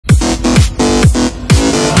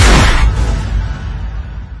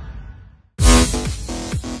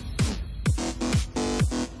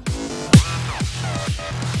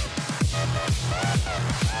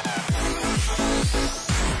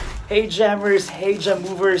Hey Jammers, hey Jam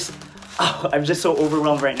Movers. Oh, I'm just so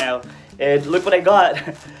overwhelmed right now. And look what I got.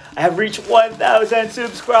 I have reached 1,000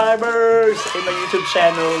 subscribers in my YouTube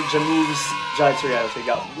channel, Jam Moves John Surreal. So you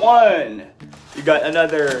got one. You got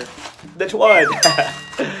another. That's one.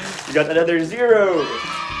 You got another 0.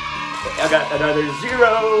 I got another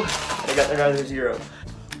 0. I got another 0.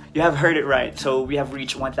 You have heard it right. So we have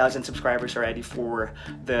reached 1,000 subscribers already for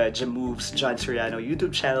the Jam Moves John Soriano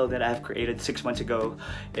YouTube channel that I have created 6 months ago.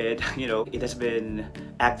 It has been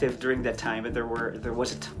active during that time, but there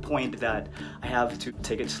was a point that I have to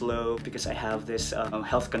take it slow because I have this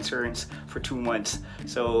health concerns for 2 months.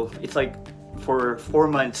 So it's like for 4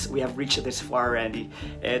 months we have reached this far already,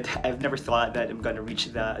 and I've never thought that I'm gonna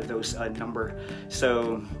reach those number.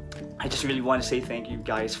 So I just really want to say thank you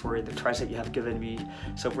guys for the trust that you have given me.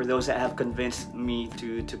 So for those that have convinced me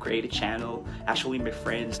to create a channel, actually my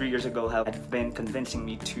friends 3 years ago have been convincing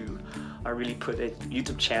me to really put a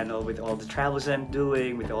YouTube channel with all the travels that I'm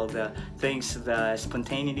doing, with all the things, the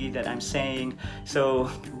spontaneity that I'm saying. So,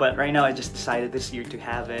 but right now I just decided this year to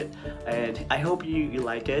have it, and I hope you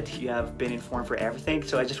like it. You have been informed for everything.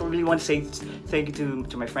 So I just really want to say thank you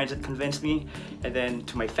to my friends that convinced me, and then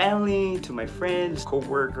to my family, to my friends,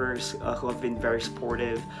 co-workers who have been very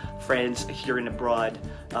supportive, friends here and abroad.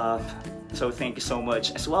 So thank you so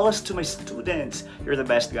much, as well as to my students. You're the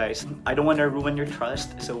best, guys. I don't want to ruin your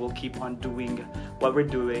trust, so we'll keep on doing what we're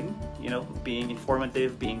doing, being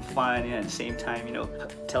informative, being fun, and at the same time,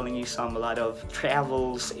 telling you a lot of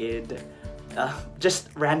travels and just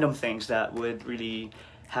random things that would really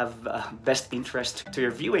have best interest to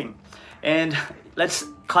your viewing. And let's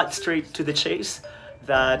cut straight to the chase,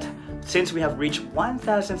 that since we have reached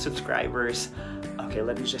 1,000 subscribers, okay,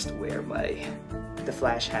 let me just wear the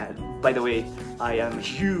Flash hat. By the way, I am a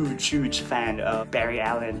huge fan of Barry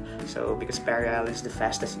Allen. So because Barry Allen is the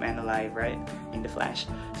fastest man alive, right, in the Flash.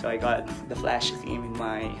 So I got the Flash theme in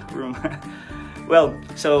my room. Well,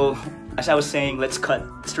 so as I was saying, let's cut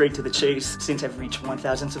straight to the chase since I've reached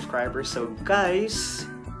 1,000 subscribers. So guys,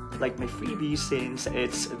 like my freebies, since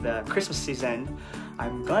it's the Christmas season,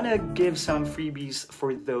 I'm gonna give some freebies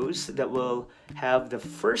for those that will have the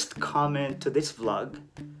first comment to this vlog.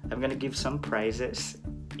 I'm gonna give some prizes.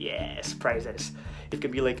 Yes, prizes. It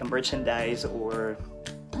could be like a merchandise, or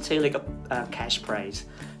let's say like a cash prize.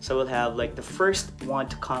 So we'll have like the first one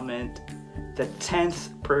to comment, the 10th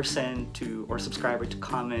person or subscriber to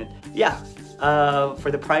comment. Yeah,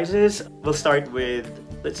 for the prizes, we'll start with,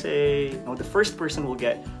 let's say, the first person will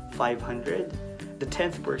get 500. The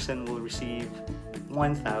 10th person will receive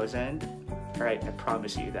 1,000. All right, I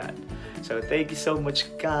promise you that. So thank you so much,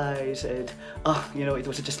 guys. And it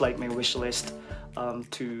was just like my wish list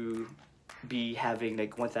to be having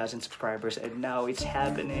like 1,000 subscribers, and now it's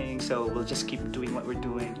happening. So we'll just keep doing what we're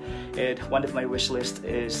doing. And one of my wish list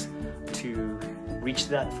is to reach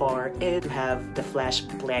that far and have the Flash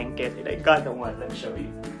blanket, and I got the one. Let me show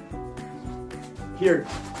you. Here.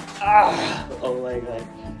 Oh my god.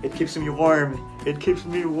 It keeps me warm. It keeps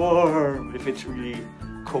me warm if it's really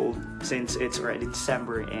cold, since it's already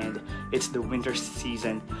December and it's the winter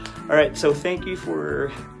season. All right, so thank you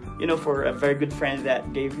for a very good friend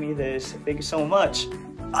that gave me this. Thank you so much.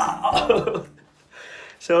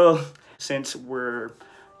 So since we're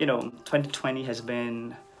 2020 has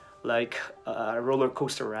been like a roller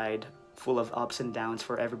coaster ride full of ups and downs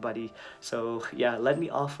for everybody. So yeah, let me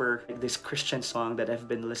offer this Christian song that I've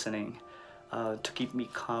been listening to keep me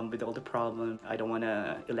calm with all the problems. I don't want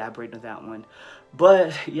to elaborate on that one,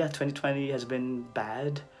 but yeah, 2020 has been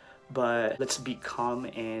bad, but let's be calm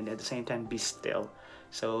and at the same time be still.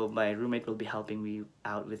 So my roommate will be helping me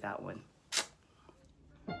out with that one.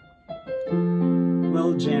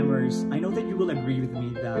 Well, Jammers, I know that you will agree with me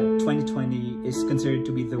that 2020 is considered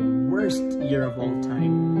to be the worst year of all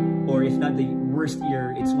time, or if not the worst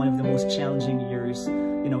year, it's one of the most challenging years,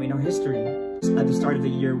 in our history. At the start of the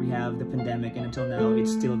year, we have the pandemic, and until now,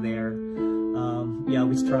 it's still there. Yeah,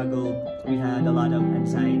 we struggled. We had a lot of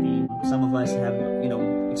anxiety. Some of us have,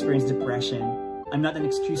 experienced depression. I'm not an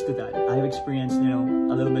excuse to that. I have experienced, a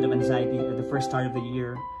little bit of anxiety at the first start of the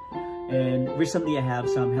year. And recently I have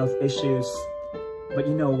some health issues. But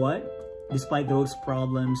you know what? Despite those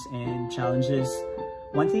problems and challenges,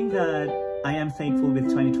 one thing that I am thankful with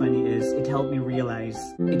 2020 is it helped me realize,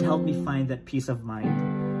 it helped me find that peace of mind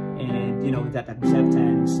and, that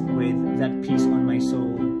acceptance with that peace on my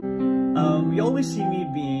soul. You always see me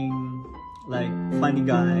being like funny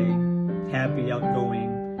guy, happy, outgoing.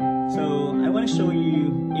 So I want to show you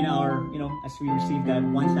in our, as we receive that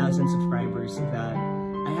 1,000 subscribers, that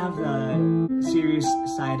I have a serious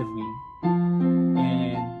side of me.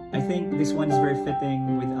 And I think think this one is very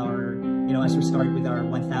fitting with our, as we start with our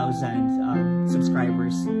 1,000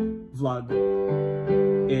 subscribers vlog.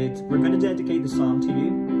 We're gonna dedicate the song to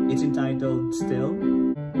you. It's entitled Still.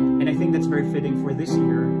 And I think that's very fitting for this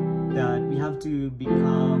year, that we have to be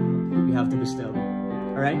calm, we have to be still.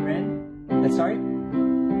 Alright, Ren? Let's start?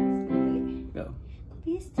 Go.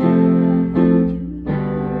 Be still.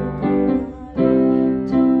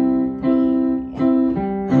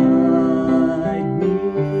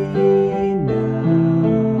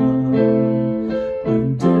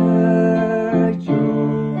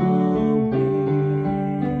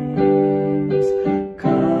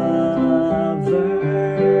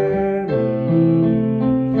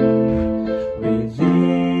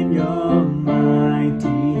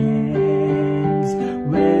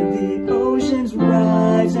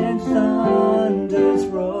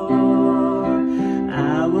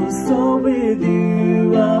 With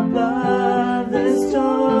you above the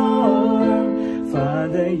storm,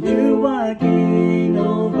 Father, you are king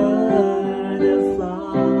over the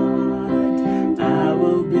flood. I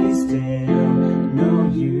will be still,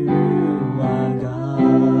 know you are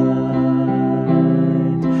God.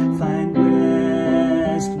 Find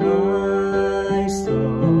rest, my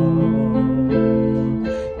soul,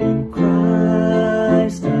 in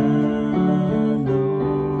Christ alone.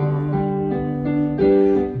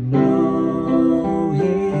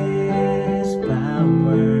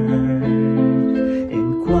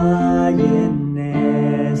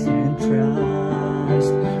 Quietness and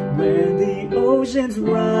trust, when the oceans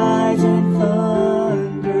rise and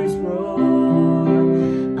thunders roar,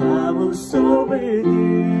 I will soar with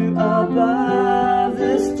you above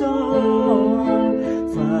the storm.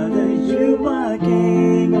 Father, you are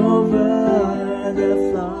king over the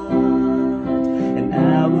flood, and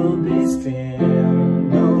I will be still,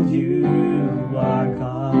 know you are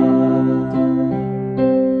God.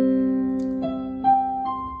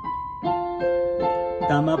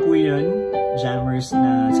 Tama po yun, Jammers,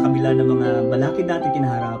 na sa kabila ng mga balakid natin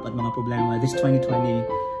kinaharap at mga problema this 2020,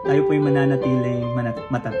 tayo po yung mananatiling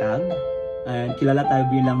matatag. And kilala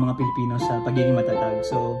tayo bilang mga Pilipino sa pagiging matatag.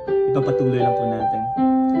 So, ipapatuloy lang po natin.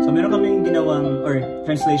 So, meron kaming ginawang, or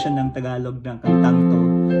translation ng Tagalog ng kantang to.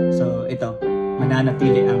 So, ito,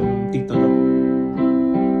 mananatili ang titulo.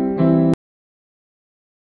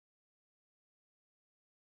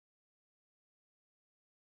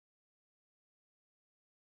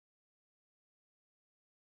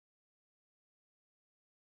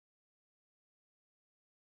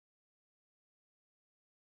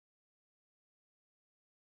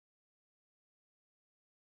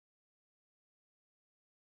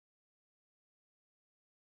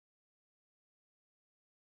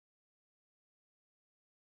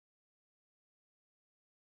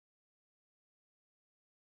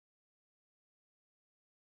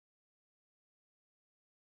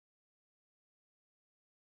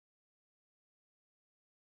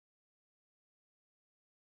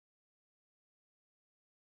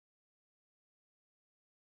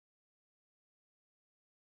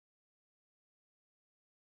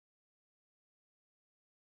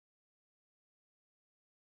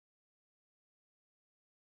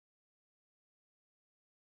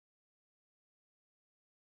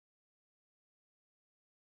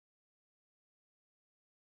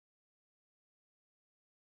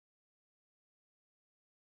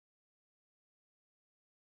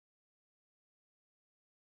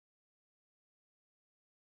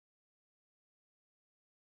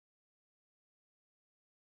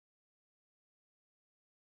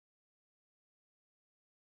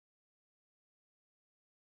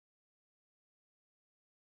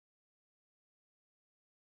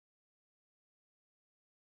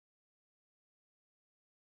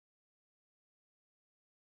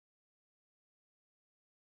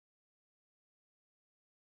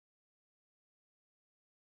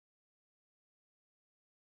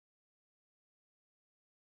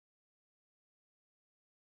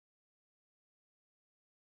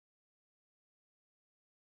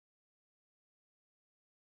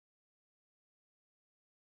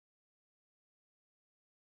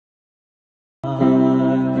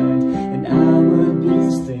 And I would be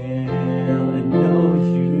still and know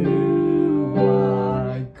you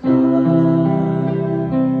are God.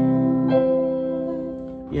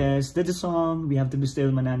 Yes, that's a song. We have to be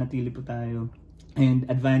still, mananatili po tayo. And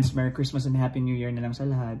advance Merry Christmas and Happy New Year na lang sa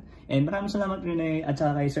lahat. And maraming salamat Rene at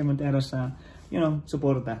saka kay Sir Montero sa,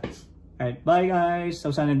 suporta. Alright, bye guys!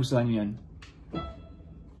 So sana gustuhan nyo yun.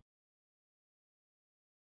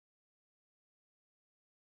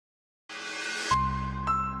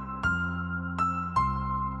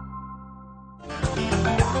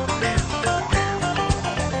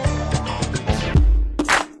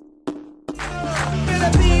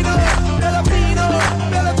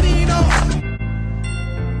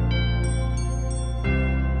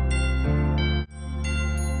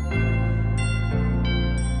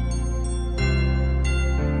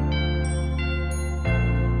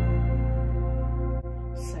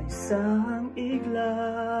 isang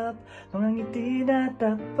iglap, mga ngiti na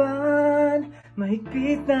takpan,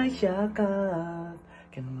 mahigpit na yakap,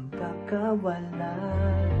 kaya naman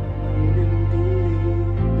pagkawalan.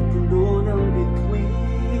 Natulo ng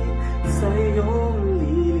bituin sa iyong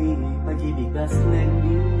lilig, pag-ibigas ng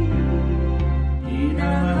lilig.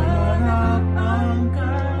 Hinahanap ang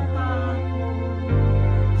kahapon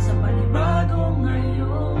sa panibagong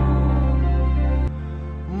ngayon.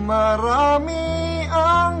 Marami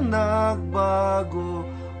ang nagbago,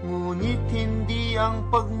 ngunit hindi ang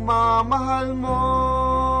pagmamahal mo.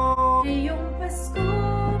 Ngayong Pasko,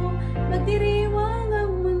 magdiriwang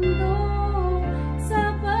ang mundo.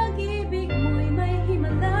 Sa pag-ibig mo'y may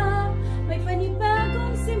himala, may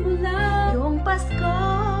panibagong simula. Ngayong Pasko,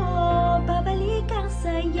 babalik ang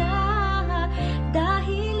saya,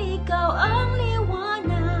 dahil ikaw ang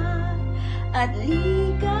liwanag at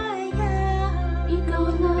ligaya. Ikaw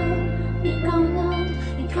lang, ikaw lang,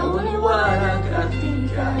 ikaw ang liwanag at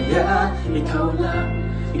ligaya. Ikaw lang,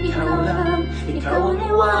 ikaw lang, ikaw ang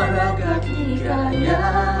liwanag at ligaya.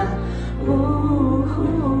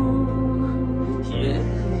 Yeah.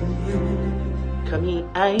 Kami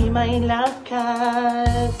ay may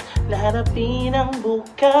lakas, laharapin ang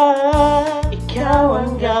bukas. Ikaw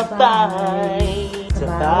ang gabay sa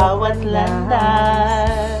bawat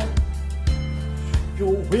landas.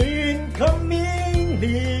 Gawin kaming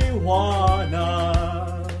liwanag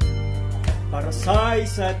para sa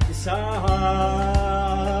isa't isa.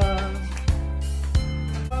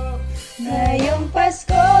 Ngayong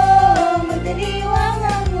Pasko, magdiriwang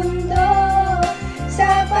ang mundo.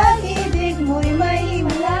 Sa pag-ibig mo'y may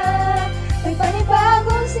himala, may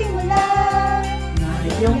panibagong simula.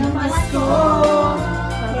 Ngayong Pasko,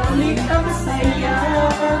 babalik ang saya,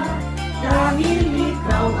 dahil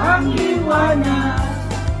ikaw ang liwanag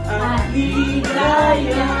at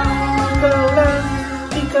ligaya. Ikaw lang,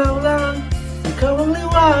 ikaw lang, ikaw ang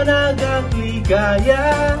liwanag at ligaya.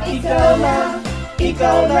 Ikaw lang,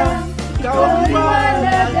 ikaw lang, ikaw ang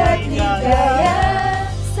liwanag at ligaya.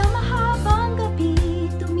 Sa mahabang gabi,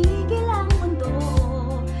 tumigil ang mundo,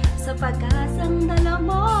 sa pag-asang dala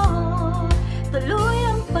mo, tuloy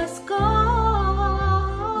ang Pasko.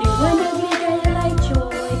 Liwanag, ligaya, light,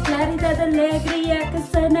 joy, claridad, alegría,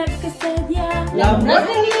 kasanag, kasadya. Lamnat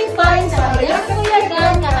ng lipay, sayang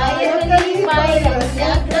kayagan, kahit malipay,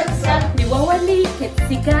 lagnag-ragsak. Liwawalikit,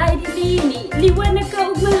 sigay, dibini, liwanag,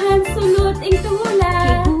 kaugmahan, sulot, ang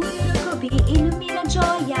tula. Kobi, ilumina,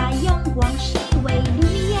 joya, yung guang shiway,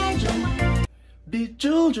 lumiya, joma.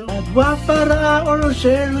 Bijuljo, adwa para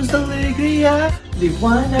orosyeros alegria.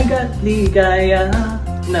 Liwanag at ligaya,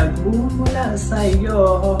 nagmumula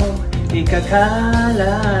sa'yo,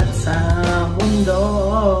 ikakalat sa mundo.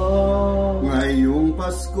 Ngayong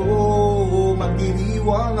Pasko,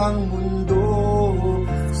 magdiriwang ang mundo.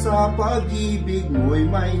 Sa pag-ibig mo'y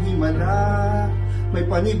may himala, may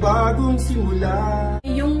panibagong simula.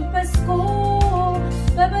 Ngayong Pasko,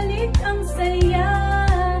 babalik ang saya,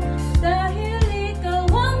 dahil ikaw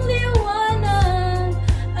ang liwanag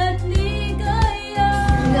at ligaya.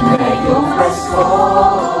 Ngayong Pasko,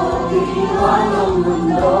 diriwang ang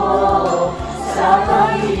mundo, sa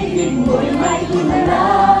pag-ibig mo'y may himala,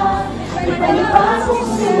 may panibagong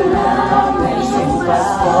simula. Ngayong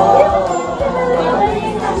Pasko,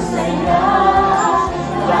 babalik ang saya,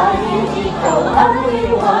 dahil ikaw ang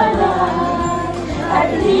liwanag at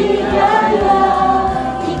ligaya.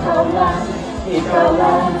 Ikaw lang, ikaw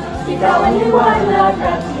lang, ikaw ang liwanag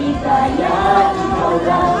at ligaya. Ikaw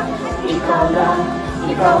lang, ikaw lang,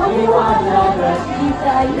 ikaw ang liwanag at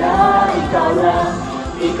ligaya. Ikaw lang,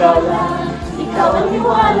 ikaw lang, ikaw ang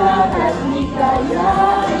liwanag at ligaya.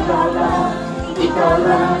 Ikaw lang, ikaw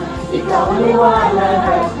lang, ikaw ang liwanag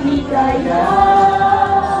at ligaya.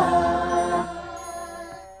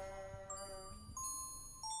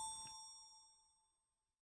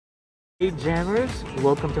 Hey Jammers,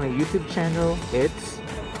 welcome to my YouTube channel. It's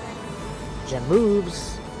Jam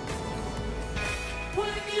Moves.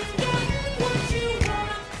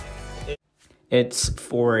 It's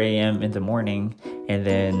 4 a.m. in the morning, and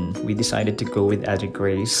then we decided to go with Ate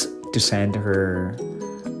Grace to send her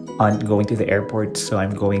aunt going to the airport. So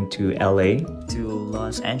I'm going to LA, to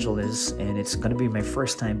Los Angeles, and it's gonna be my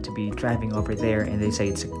first time to be driving over there, and they say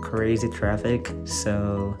it's a crazy traffic.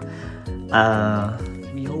 So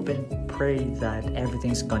we hope and pray that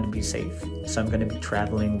everything's gonna be safe. So I'm gonna be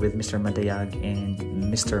traveling with Mr. Madayag and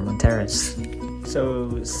Mr. Monteres.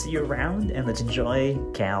 So see you around, and let's enjoy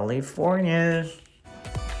California.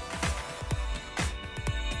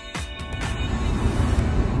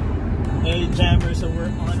 Hey Jammer, so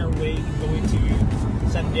we're on our way going to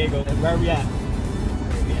San Diego. Where are we at?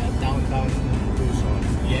 Yeah, downtown Tucson.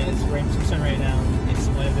 Yes, current season right now, it's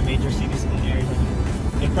one of the major cities in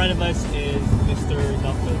Arizona. In front of us is Mr.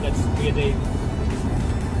 Doctor, that's Kuya Dave.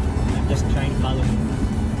 I'm just trying to follow him.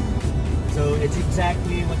 So it's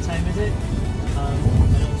exactly, what time is it? I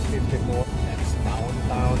don't know, 54. That's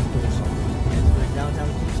downtown Tucson. Yes, we're downtown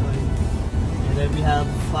Tucson. And then we have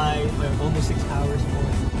almost 6 hours more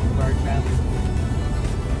of our travel.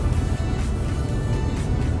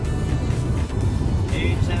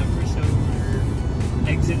 Hey, Jammer, so we're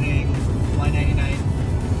exiting 199,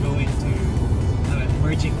 going to,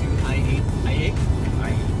 merging to I-8,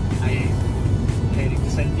 heading to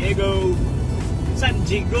San Diego.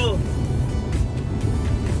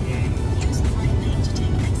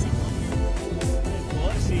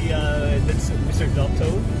 That's Mr.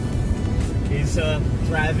 Docto. He's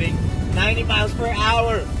driving 90 miles per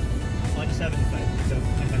hour on 75. So,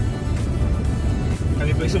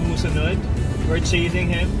 kami po sumusunod. We're chasing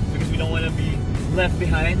him because we don't want to be left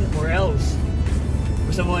behind or else.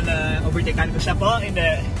 Gusto mo na overtakean ko siya po?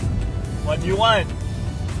 Hindi. What do you want?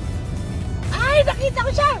 Ay! Nakita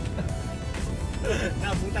ko siya!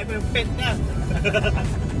 Nabutay ko yung pet niya.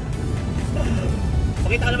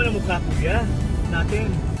 Pakita ka naman ang mukha, kuya. Natin.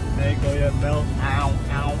 Hey, Kuya Mel. Ow,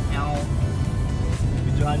 ow, ow.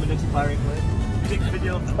 Videohan mo lang si Pare ko. Music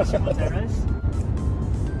video of si Monteras.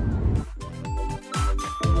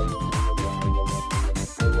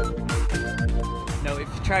 Now, if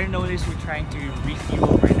you try to notice, we're trying to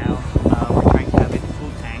refuel right now. We're trying to have it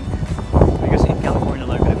full tank. Because in California,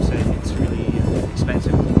 like I've said, it's really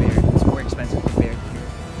expensive compared. It's more expensive compared here.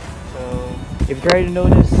 So, if you try to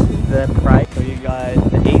notice the price, so you got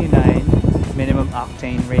the 89 minimum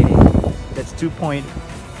octane rating. That's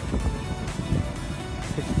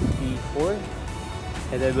 2.54,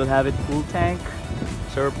 and then we'll have it full tank.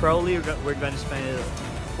 So we're gonna spend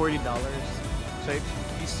 $40. So if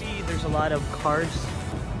you see, there's a lot of cars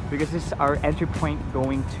because this is our entry point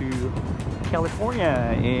going to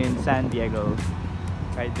California in San Diego.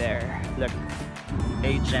 Right there. Look,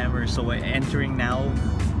 hey Jammer. So we're entering now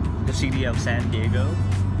the city of San Diego,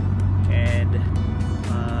 and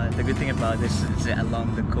the good thing about this is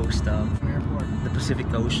along the coast of the Pacific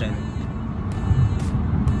Ocean.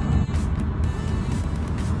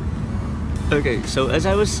 Okay, so as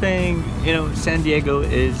I was saying, you know, San Diego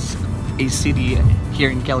is a city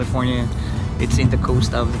here in California. It's in the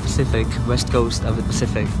coast of the Pacific, west coast of the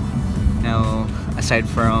Pacific. Now, aside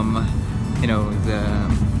from, you know, the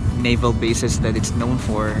naval bases that it's known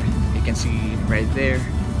for, you can see right there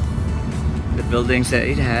the buildings that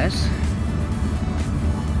it has.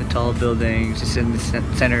 Tall buildings just in the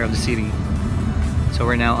center of the city. So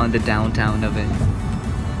we're now on the downtown of it.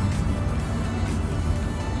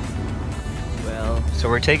 Well,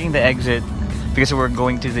 so we're taking the exit because we're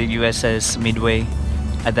going to the USS Midway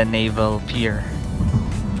at the Naval Pier.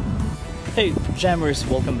 Hey Jammers,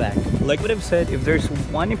 welcome back. Like what I've said, if there's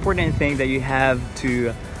one important thing that you have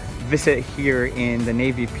to visit here in the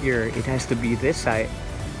Navy Pier, it has to be this site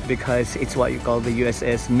because it's what you call the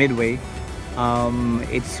USS Midway.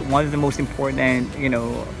 It's one of the most important, you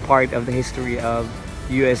know, part of the history of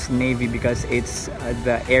US Navy because it's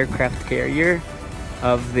the aircraft carrier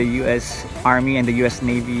of the US Army and the US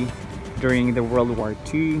Navy during the World War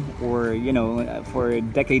II, or, you know, for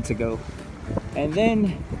decades ago. And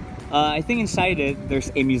then I think inside it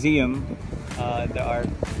there's a museum. There are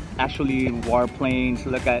actually warplanes.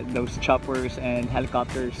 Look at those choppers and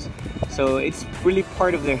helicopters. So it's really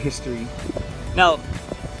part of their history. Now,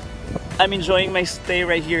 I'm enjoying my stay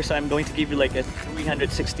right here, so I'm going to give you like a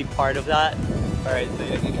 360 part of that. Alright, so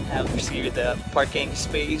you can have see the parking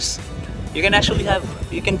space. You can actually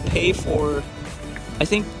you can pay for, I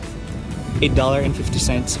think,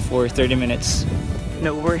 $8.50 for 30 minutes.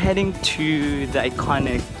 No, we're heading to the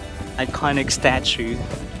iconic statue.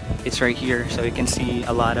 It's right here, so you can see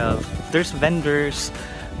a lot of, there's vendors,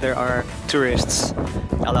 there are tourists.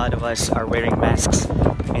 A lot of us are wearing masks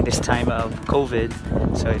in this time of COVID,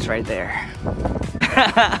 so it's right there.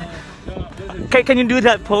 Can you do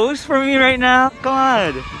that pose for me right now? Come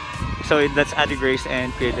on. So that's Ate Grace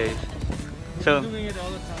and Kuya Dave. So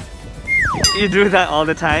you do that all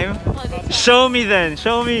the time? Show me then.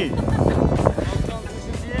 Show me.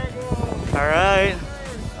 All right.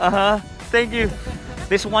 Thank you.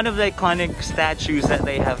 This is one of the iconic statues that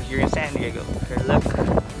they have here in San Diego. Here,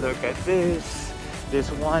 look at this. This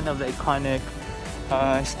is one of the iconic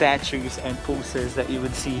statues and poses that you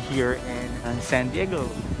would see here in San Diego.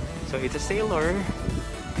 So it's a sailor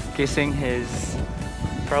kissing his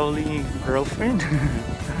probably girlfriend.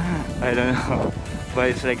 I don't know, but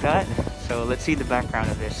it's like that. So let's see the background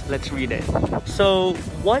of this. Let's read it. So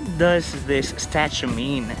what does this statue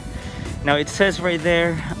mean? Now it says right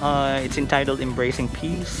there, it's entitled Embracing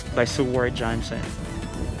Peace by Seward Johnson.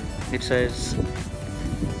 It says,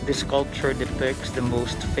 this sculpture depicts the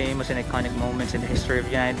most famous and iconic moments in the history of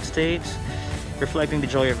the United States, reflecting the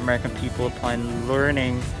joy of American people upon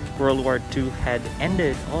learning World War II had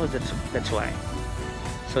ended. Oh, that's why.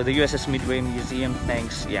 So the USS Midway Museum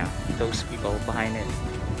thanks, yeah, those people behind it.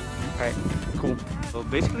 Alright, cool. So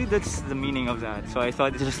basically that's the meaning of that. So I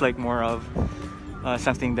thought it's just like more of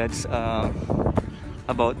something that's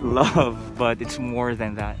about love, but it's more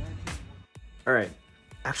than that. Alright,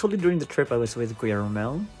 actually during the trip I was with Kuya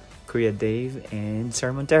Romel, Kuya Dave, and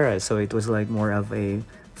Sir Montera. So it was like more of a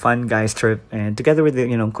fun guys trip, and together with the,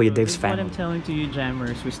 you know, Kuya Dave's family. What I'm telling to you,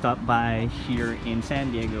 Jammers, we stopped by here in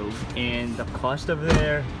San Diego, and the cost of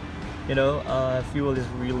there, you know, fuel is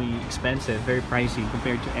really expensive, very pricey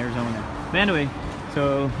compared to Arizona. But anyway,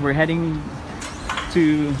 so we're heading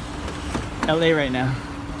to LA right now.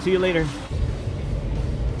 See you later.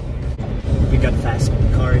 We got fast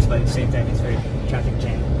cars, but at the same time it's very traffic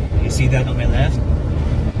jam. You see that on my left?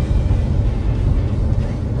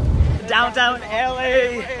 Downtown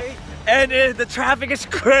LA, and the traffic is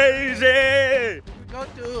crazy. Go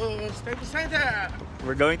to Staples Center.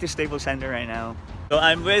 We're going to Staples Center right now. So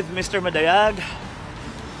I'm with Mr. Madayag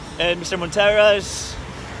and Mr. Monteras.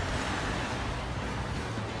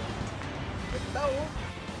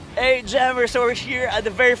 Hey Jammer, so we're here at the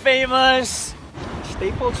very famous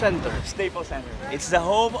Staples Center. Staples Center. It's the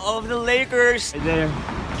home of the Lakers. Right there.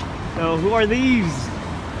 So who are these?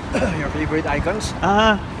 Your favorite icons?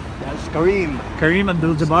 That's Kareem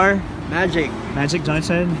Abdul-Jabbar. Magic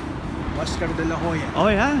Johnson. Oscar De La Hoya. Oh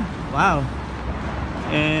yeah, wow.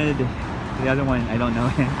 And the other one, I don't know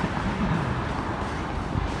him.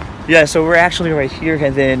 Yeah, so we're actually right here,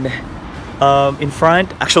 and then in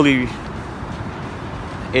front, actually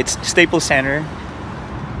it's Staples Center,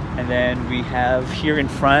 and then we have here in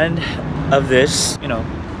front of this, you know,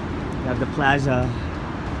 we have the plaza,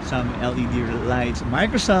 some LED lights.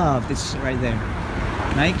 Microsoft, it's right there.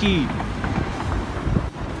 Nike.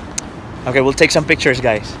 Okay, we'll take some pictures,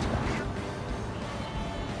 guys.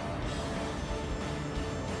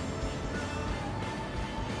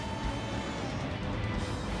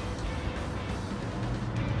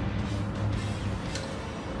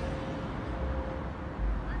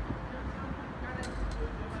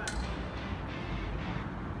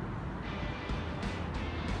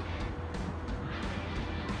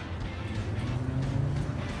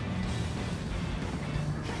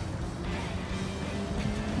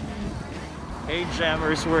 Hey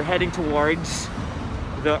Jammers, we're heading towards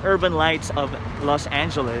the urban lights of Los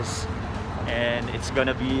Angeles, and it's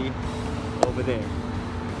gonna be over there.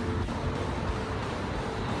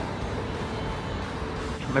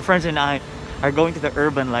 My friends and I are going to the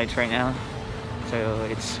urban lights right now, so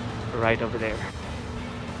it's right over there.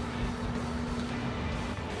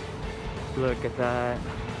 Look at that.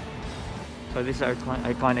 So these are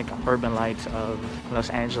iconic urban lights of Los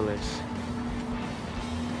Angeles.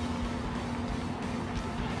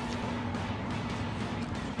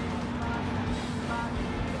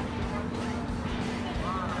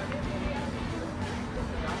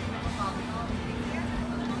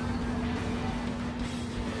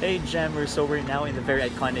 Hey Jammers, so we're now in the very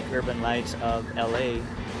iconic urban lights of LA.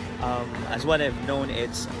 As what I've known,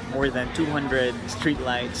 it's more than 200 street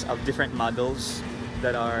lights of different models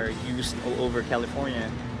that are used all over California.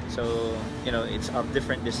 So, you know, it's of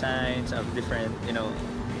different designs, of different, you know,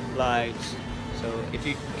 lights. So if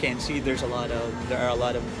you can see, there are a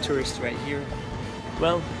lot of tourists right here.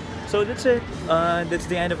 Well, so that's it. That's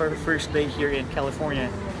the end of our first day here in California.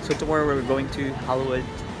 So tomorrow we're going to Hollywood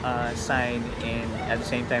sign, and at the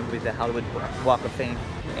same time with the Hollywood Walk of Fame,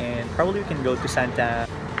 and probably we can go to Santa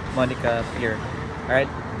Monica Pier. All right,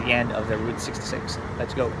 the end of the Route 66.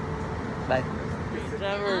 Let's go. Bye.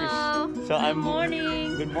 Hello. So Good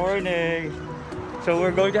morning. Good morning. So we're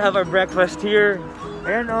going to have our breakfast here.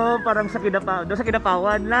 Ayan oh, parang sa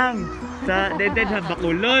Kidapawan lang. Sa Dead sa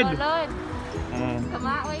Bacolod.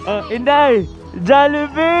 Kamaoy. Oh, Inday!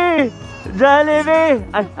 Jollibee! Jollibee!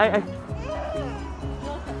 Ay.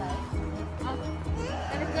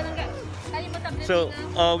 So,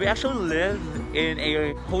 we actually live in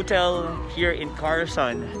a hotel here in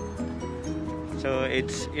Carson. So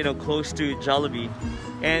it's, you know, close to Jollibee.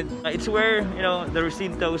 And it's where, you know, the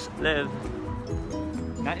Recintos live.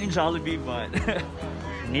 Not in Jollibee, but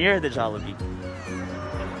near the Jollibee.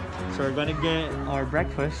 So we're gonna get our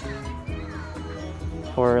breakfast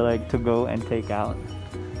for like to go and take out.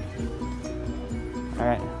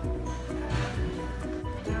 Alright.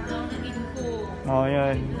 Oh,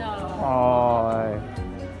 yan. Oh,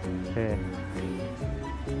 okay.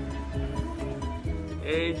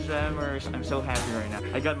 Hey Jammers, I'm so happy right now.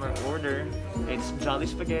 I got my order. It's Jolly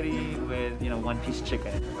Spaghetti with, you know, one-piece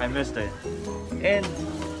chicken. I missed it. And,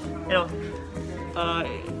 you know,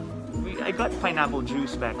 I got pineapple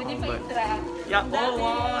juice back home, but... Yeah, oh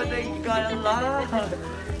wow, they got a lot!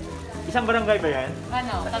 Isang barangay ba yan?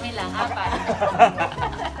 Ano, kami lang, apat.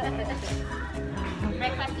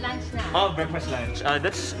 Breakfast lunch na. Oh, breakfast lunch.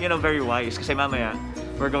 That's, you know, very wise kasi mamaya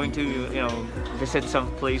we're going to, you know, visit some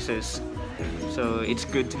places. So it's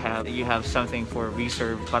good to have something for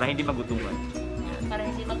reserve para hindi magutuman. Para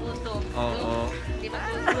hindi magutom. Oo. Hindi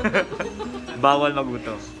magutom. Bawal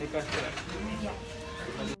magutom.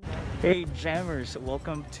 Hey Jammers,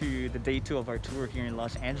 welcome to the day 2 of our tour here in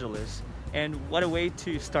Los Angeles. And what a way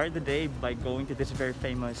to start the day by going to this very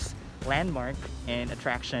famous landmark and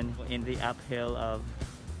attraction in the uphill of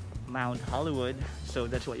Mount Hollywood. So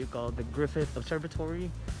that's what you call the Griffith Observatory.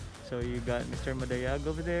 So you got Mr. Madayag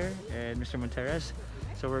over there and Mr. Monteres.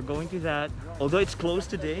 So we're going to that. Although it's closed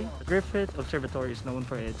today, Griffith Observatory is known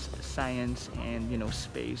for its science and, you know,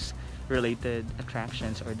 space related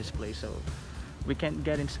attractions or displays. So we can't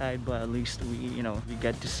get inside, but at least we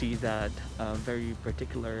get to see that very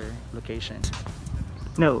particular location.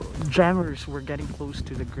 No, Jammers, we're getting close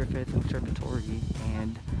to the Griffith Observatory,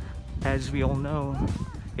 and as we all know,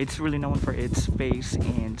 it's really known for its space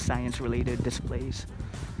and science-related displays.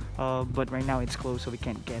 But right now it's closed, so we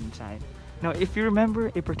can't get inside. Now, if you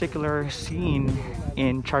remember a particular scene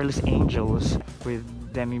in Charlie's Angels with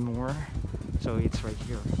Demi Moore, so it's right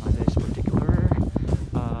here on this particular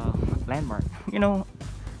landmark. You know,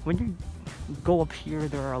 when you go up here,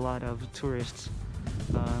 there are a lot of tourists,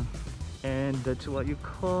 and that's what you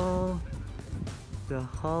call the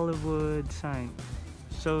Hollywood sign.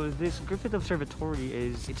 So this Griffith Observatory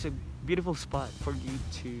it's a beautiful spot for you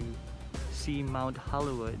to see Mount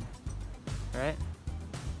Hollywood, right?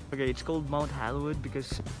 Okay, it's called Mount Hollywood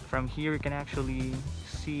because from here you can actually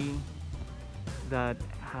see that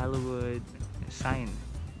Hollywood sign,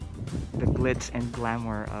 the glitz and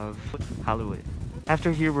glamour of Hollywood.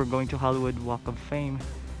 After here, we're going to Hollywood Walk of Fame,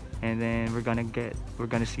 and then we're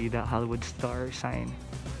gonna see the Hollywood Star sign,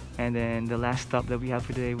 and then the last stop that we have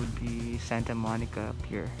today would be Santa Monica up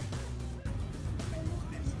here.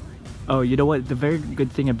 Oh, you know what? The very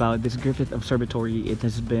good thing about this Griffith Observatory, it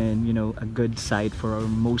has been, you know, a good site for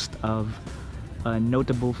most of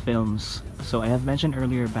notable films. So I have mentioned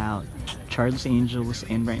earlier about Charlie's Angels,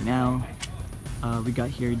 and right now we got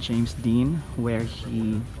here James Dean, where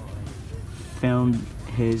he filmed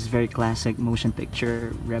his very classic motion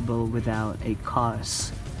picture Rebel Without a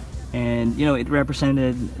Cause, and you know, it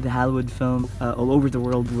represented the Hollywood film all over the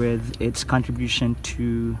world with its contribution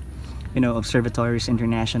to, you know, observatory's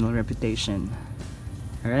international reputation.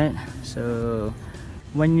 All right, so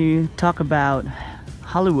when you talk about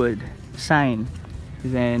Hollywood sign,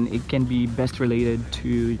 then it can be best related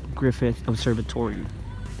to Griffith Observatory.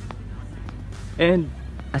 And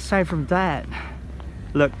aside from that,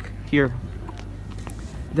 look here,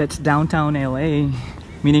 that's downtown LA,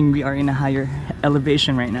 meaning we are in a higher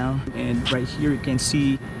elevation right now, and right here you can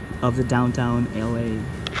see of the downtown LA.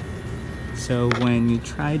 So when you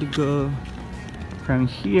try to go from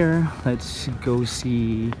here, let's go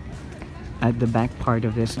see at the back part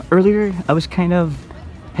of this. Earlier I was kind of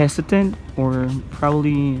hesitant, or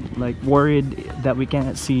probably like worried that we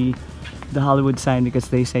cannot see the Hollywood sign because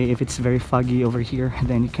they say if it's very foggy over here,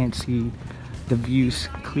 then you can't see the views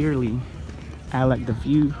clearly. I like the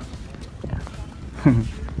view. Yeah.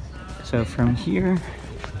 So from here,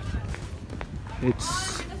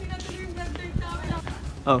 it's...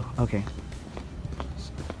 Oh, okay.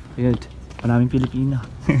 Good. Maraming Pilipino.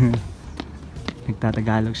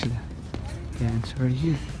 Nagtatagalog sila. Yeah, so right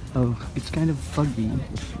here. Oh, it's kind of foggy.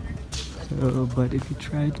 So, but if you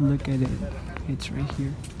try to look at it, it's right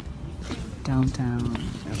here. Downtown.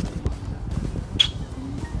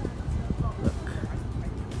 Look.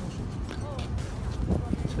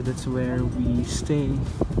 So that's where we stay,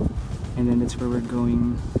 and then that's where we're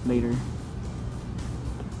going later.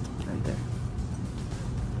 Right there.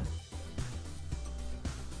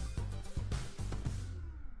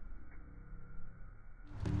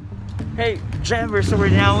 Hey, Jammers, so we're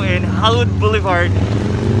now in Hollywood Boulevard.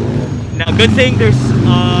 Now, good thing there's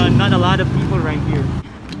not a lot of people right here.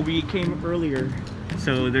 We came earlier,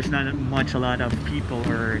 so there's not a lot of people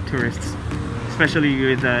or tourists, especially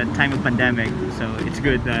with the time of pandemic. So it's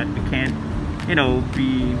good that we can't, you know,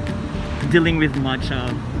 be dealing with much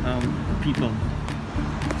of people.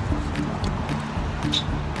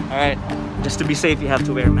 All right, just to be safe, you have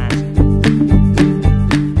to wear a mask.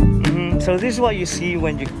 So this is what you see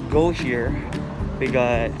when you go here. We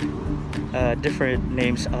got different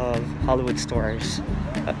names of Hollywood stores.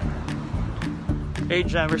 Hey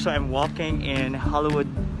Jammer, so I'm walking in Hollywood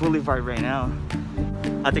Boulevard right now.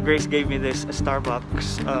 Ate Grace gave me this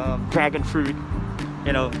Starbucks dragon fruit,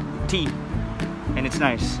 you know, tea, and it's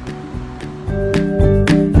nice.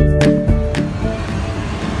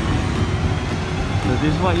 So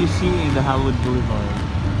this is what you see in the Hollywood Boulevard.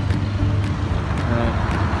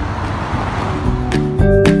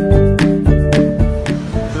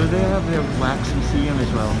 So they have their wax museum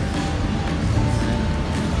as well.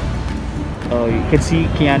 Oh, you can see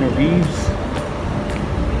Keanu Reeves.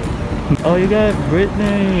 Oh, you got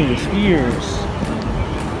Britney Spears,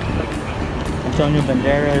 Antonio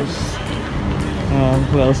Banderas.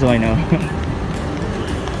 Who else do I know?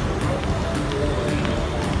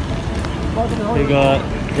 They got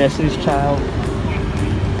Destiny's Child,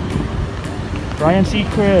 Ryan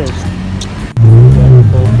Seacrest,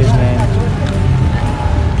 Nicole Kidman,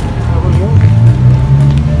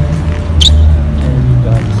 and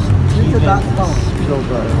you got Steven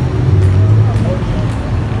Spielberg.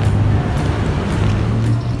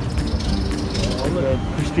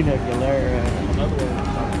 Christina Aguilera,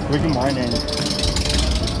 Ricky Martin.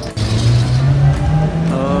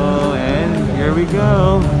 Oh, and here we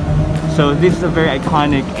go. So this is a very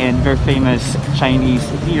iconic and very famous Chinese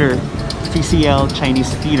theater, TCL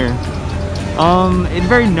Chinese Theater. It's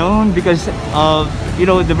very known because of, you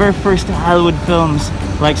know, the very first Hollywood films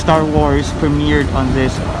like Star Wars premiered on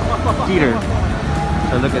this theater.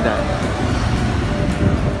 So look at that.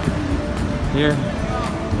 Here,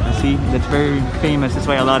 you see, that's very famous. That's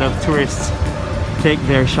why a lot of tourists take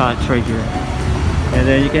their shots right here. And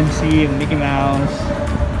then you can see Mickey Mouse,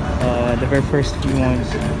 the very first few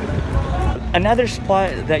ones. Another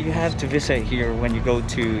spot that you have to visit here when you go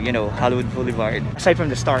to, you know, Hollywood Boulevard, aside from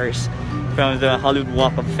the stars from the Hollywood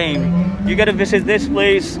Walk of Fame, you gotta visit this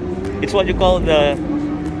place. It's what you call the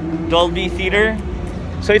Dolby Theater.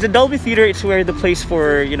 So it's a Dolby Theater. It's where the place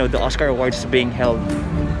for, you know, the Oscar Awards is being held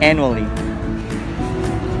annually.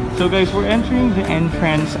 So guys, we're entering the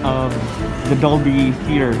entrance of the Dolby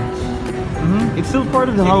Theater. It's still part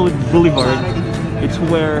of the Hollywood Boulevard. It's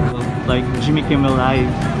where, like, Jimmy Kimmel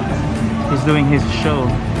Live is doing his show.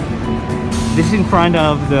 This is in front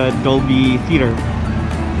of the Dolby Theater.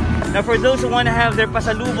 Now for those who want to have their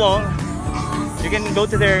pasalubong, you can go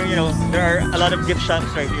to their, you know, there are a lot of gift shops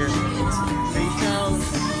right here. They sell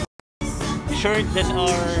shirts that are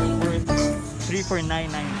worth $3 for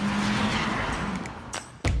 $9.99.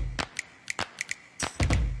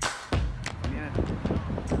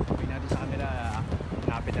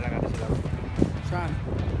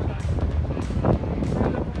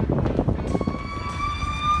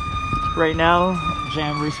 Right now,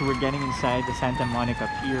 Jammers, we're getting inside the Santa Monica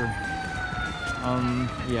Pier.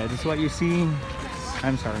 Yeah, this is what you see.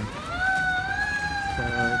 I'm sorry. So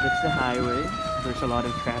that's the highway. There's a lot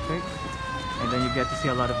of traffic, and then you get to see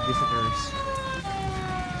a lot of visitors.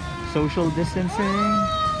 Social distancing.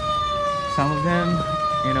 Some of them,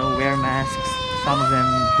 you know, wear masks. Some of them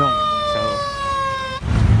don't.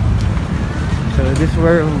 So this is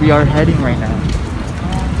where we are heading right now.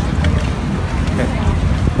 Okay.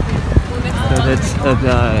 So that's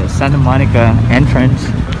the Santa Monica entrance.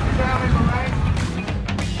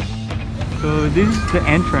 So this is the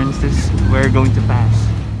entrance. This is where we're going to pass.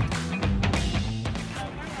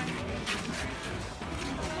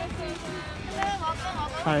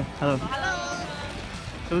 Hi, hello.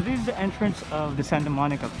 So this is the entrance of the Santa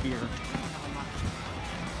Monica Pier.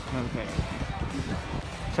 Okay.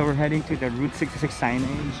 So we're heading to the Route 66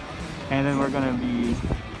 signage, and then we're gonna be,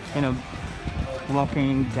 you know,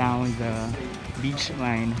 walking down the beach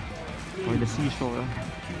line or the seashore.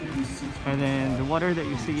 And then the water that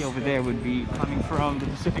you see over there would be coming from the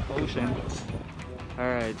Pacific Ocean.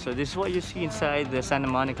 Alright, so this is what you see inside the Santa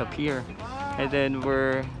Monica Pier. And then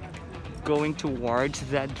we're going towards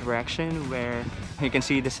that direction where you can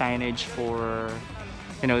see the signage for,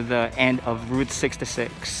 you know, the end of Route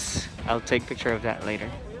 66. I'll take a picture of that later.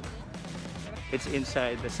 It's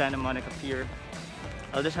inside the Santa Monica Pier.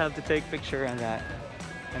 I'll just have to take a picture on that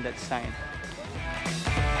sign.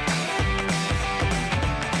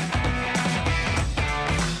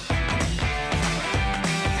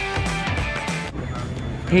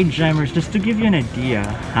 Hey Jammers, just to give you an idea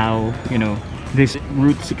how, you know, this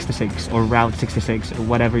Route 66 or Route 66 or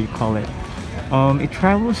whatever you call it, it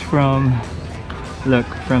travels from, look,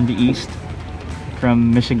 from the east,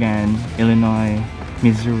 from Michigan, Illinois,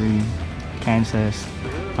 Missouri, Kansas,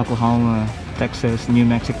 Oklahoma, Texas, New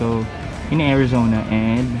Mexico, in Arizona,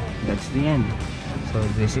 and that's the end. So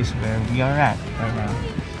this is where we are at right now.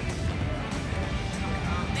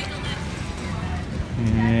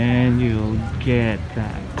 and you'll get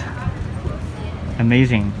that.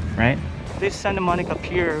 Amazing, right? This Santa Monica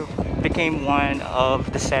Pier became one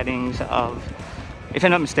of the settings of, if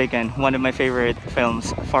I'm not mistaken, one of my favorite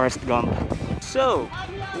films, Forrest Gump. So,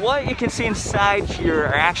 what you can see inside here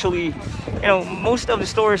are actually, you know, most of the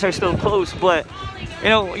stores are still closed, but you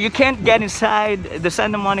know, you can't get inside the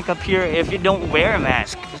Santa Monica Pier if you don't wear a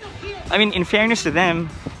mask. I mean, in fairness to them,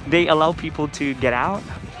 they allow people to get out,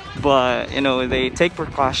 but you know, they take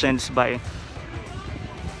precautions by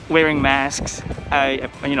wearing masks. I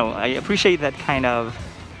appreciate that kind of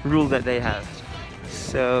rule that they have.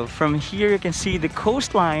 So from here you can see the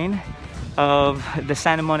coastline of the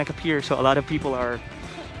Santa Monica Pier, so a lot of people are,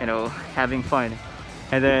 you know, having fun.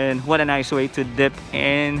 And then what a nice way to dip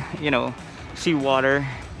in, you know, seawater.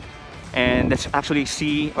 And that's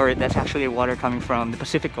actually water coming from the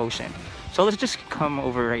Pacific Ocean. So let's just come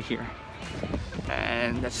over right here,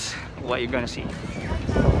 and that's what you're gonna see.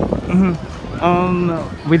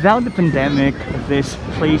 Without the pandemic, this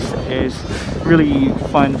place is really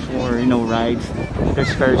fun for, you know, rides.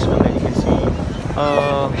 There's Ferris wheel that you can see.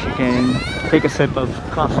 You can take a sip of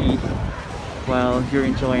coffee while you're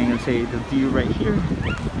enjoying, let's say, the view right here.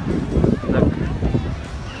 Look,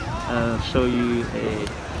 I'll show you a.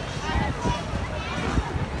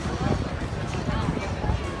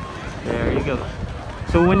 There you go.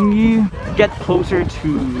 So when you get closer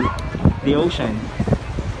to the ocean,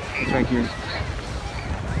 it's right here.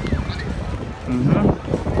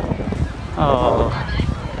 Oh,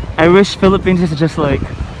 I wish Philippines is just like,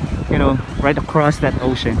 you know, right across that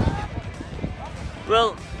ocean.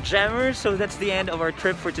 Well, jammers, so that's the end of our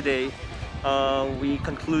trip for today. We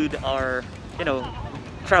conclude our, you know,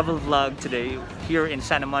 travel vlog today here in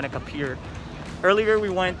Santa Monica Pier. Earlier we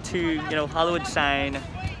went to, you know, Hollywood Sign,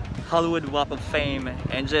 Hollywood Walk of Fame,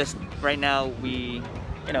 and just right now we,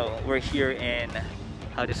 you know, we're here in,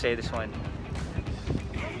 how to say this one?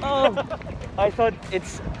 Oh, I thought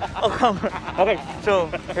it's, oh, okay, so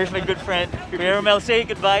here's my good friend Kuya Romel. Say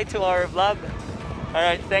goodbye to our vlog.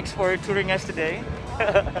 Alright, thanks for touring us today.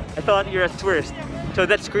 I thought you're a tourist. So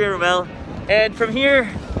that's Kuya Romel. And from here,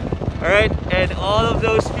 alright, and all of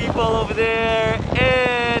those people over there,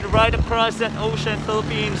 and right across that ocean,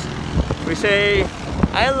 Philippines, we say,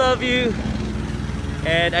 I love you,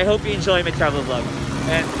 and I hope you enjoy my travel vlog.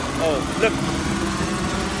 And, oh, look,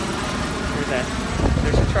 where's that?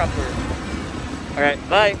 There's a trapper. Alright,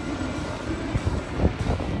 bye!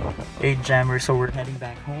 Hey jammers, so we're heading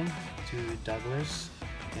back home to Douglas.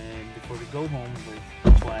 And before we go home,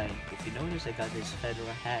 that's why, if you notice, I got this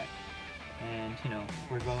fedora hat. And, you know,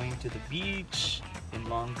 we're going to the beach in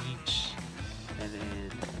Long Beach. And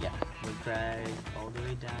then, yeah, we'll drive all the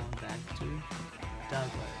way down back to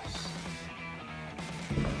Douglas.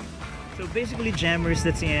 So basically, jammers,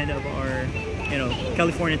 that's the end of our, you know,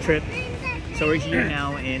 California trip. So we're here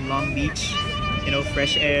now in Long Beach, you know,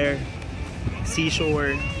 fresh air,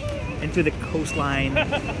 seashore, into the coastline.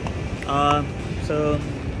 So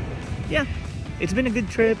yeah, it's been a good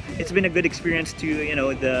trip. It's been a good experience to, you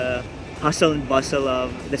know, the hustle and bustle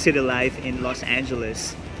of the city life in Los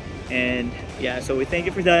Angeles. And yeah, so we thank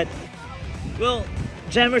you for that. Well,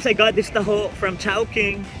 jammers, I got this taho from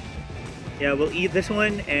Chowking. Yeah, we'll eat this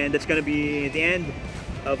one, and that's gonna be the end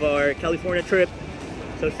of our California trip.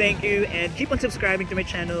 So thank you, and keep on subscribing to my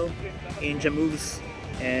channel in Jamoves,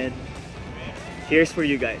 and here's for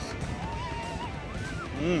you guys.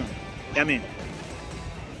 Yummy.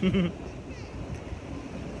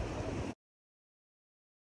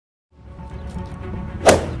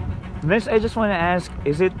 Miss, I just want to ask,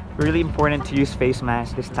 is it really important to use face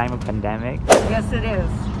masks this time of pandemic? Yes, it is.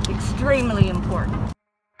 Extremely important.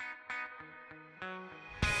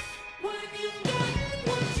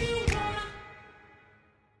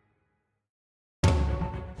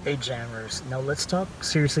 Hey jammers, now let's talk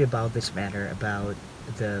seriously about this matter, about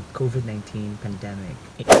the COVID-19 pandemic.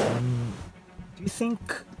 Do you think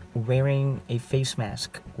wearing a face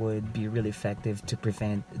mask would be really effective to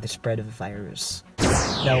prevent the spread of the virus?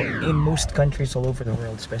 Now, in most countries all over the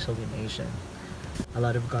world, especially in Asia, a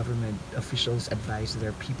lot of government officials advise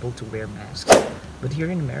their people to wear masks. But here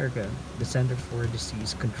in America, the Center for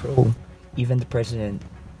Disease Control, even the president,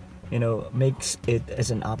 you know, makes it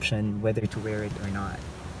as an option whether to wear it or not.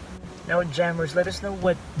 Now, jammers, let us know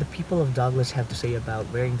what the people of Douglas have to say about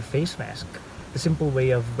wearing the face mask. The simple way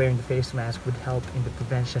of wearing the face mask would help in the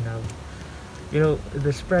prevention of, you know,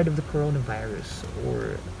 the spread of the coronavirus.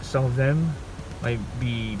 Or some of them might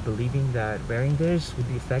be believing that wearing this would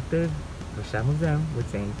be effective, or some of them would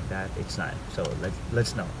think that it's not. So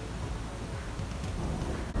let's know.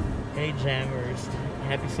 Hey jammers,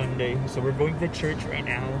 happy Sunday. So we're going to the church right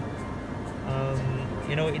now.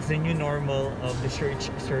 you know, it's the new normal of the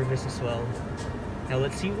church service as well. Now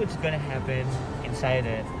let's see what's gonna happen inside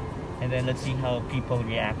it, and then let's see how people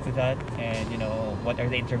react to that, and you know, what are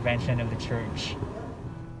the intervention of the church.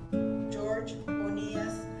 George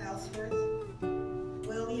Onias Ellsworth,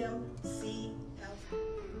 William C.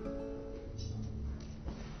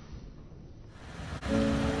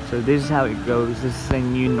 So this is how it goes. This is a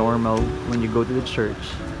new normal when you go to the church.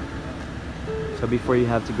 So before you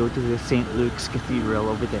have to go to the St. Luke's Cathedral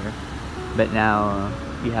over there, but now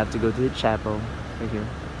you have to go to the chapel right here.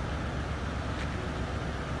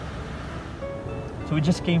 So we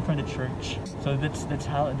just came from the church. So that's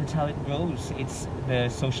how it goes. It's the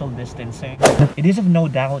social distancing. It is of no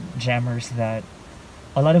doubt, jammers, that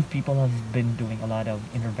a lot of people have been doing a lot of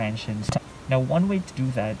interventions. Now one way to do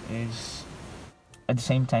that is at the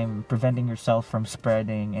same time preventing yourself from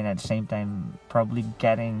spreading, and at the same time probably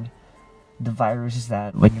getting the virus is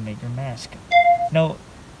that when you make your mask. Now,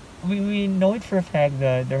 we know it for a fact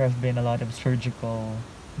that there have been a lot of surgical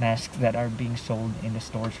masks that are being sold in the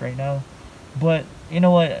stores right now. But, you know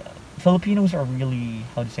what, Filipinos are really,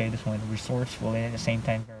 how to say this one, resourceful and at the same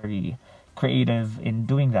time very creative in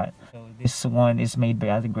doing that. So this one is made by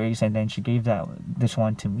Ate Grace, and then she gave this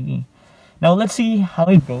one to me. Now let's see how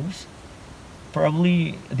it goes.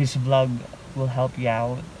 Probably this vlog will help you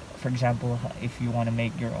out. For example, if you want to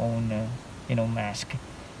make your own you know, mask,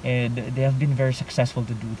 and they have been very successful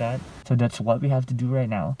to do that. So that's what we have to do right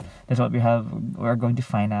now. That's what we're going to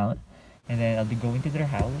find out, and then I'll be going to their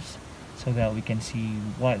house so that we can see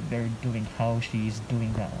what they're doing, how she's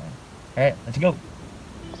doing that one. Alright, let's go.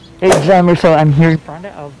 Hey Jammer, so I'm here in front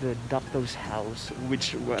of the doctor's house,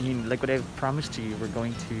 which, I mean, like what I promised to you, we're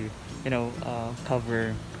going to, you know,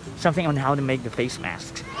 cover something on how to make the face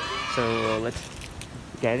masks. So let's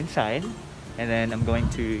get inside, and then I'm going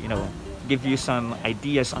to, you know, give you some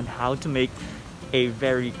ideas on how to make a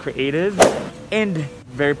very creative and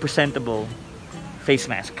very presentable face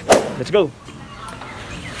mask. Let's go.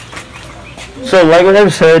 So like what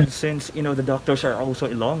I've said, since, you know, the doctors are also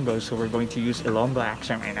Ilonggo, so we're going to use Ilonggo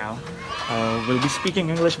accent right now. We'll be speaking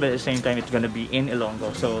English, but at the same time it's gonna be in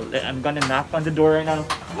Ilonggo. So I'm gonna knock on the door right now.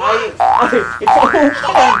 It's open!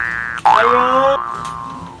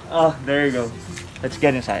 Oh, there you go. Let's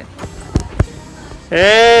get inside.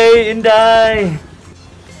 Hey, Inday!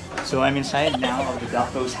 So I'm inside now of the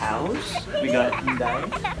doctor's house. We got Inday.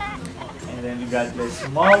 And then we got the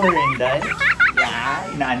smaller Inday. Yeah,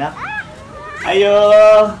 inaanak.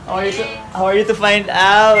 Ayo! How are you to find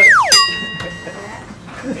out?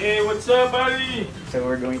 Hey, what's up, buddy? So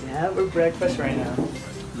we're going to have our breakfast right now.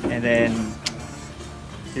 And then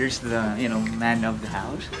here's the, you know, man of the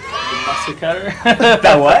house. The master cutter?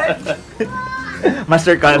 The what?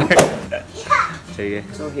 Master cutter. So yeah.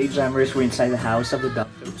 So hey Jammers, we're inside the house of the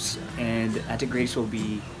doctors, and Ate Grace will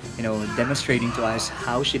be, you know, demonstrating to us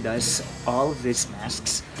how she does all of these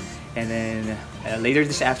masks. And then later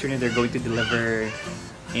this afternoon they're going to deliver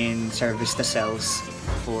in Service the cells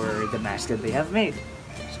for the mask that they have made.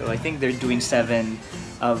 So I think they're doing 7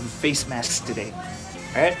 of face masks today.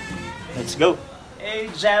 Alright, let's go.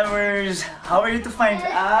 Hey Jammers! How are you to find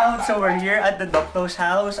out? So we're here at the doctor's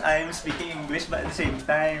house. I'm speaking English but at the same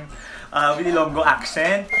time with Ilonggo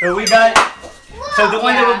accent. So we got... So the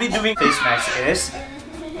one that will be doing face mask is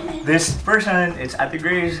this person. It's Ate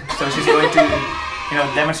Grace. So she's going to, you know,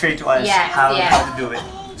 demonstrate to us how to do it.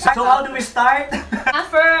 So how do we start?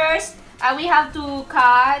 First, we have to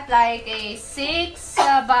cut like a 6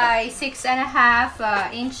 by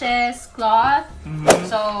 6.5 inches cloth.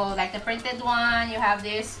 So like the printed one, you have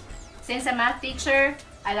this. Since I'm a math teacher,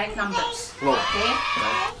 I like numbers. Whoa. Okay.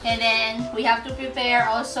 And then we have to prepare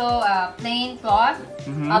also a plain cloth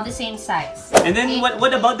of the same size. And then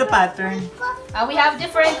what about the pattern? We have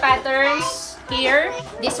different patterns here.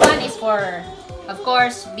 This one is for, of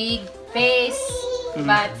course, big face.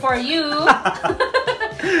 But for you,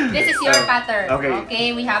 this is your pattern.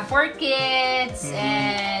 Okay, we have for kids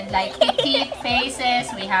and like petite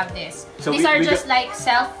faces. We have this. So these are just like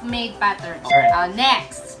self-made patterns. Right.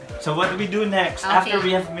 Next. So what do we do next after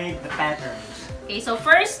we have made the patterns? Okay, so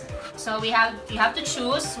first, you have to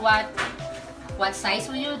choose what size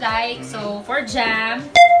would you like. So for jam,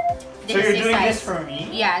 this so you're is doing size. This for me?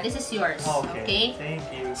 Yeah, this is yours. Okay. Thank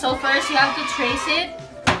you. So first you have to trace it.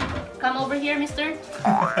 Come over here, mister.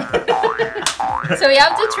 So we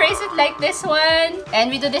have to trace it like this one.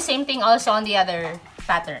 And we do the same thing also on the other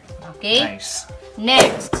pattern. Okay? Nice.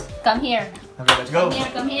 Next, come here. Okay, let's go. Come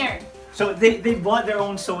here, come here. So they bought their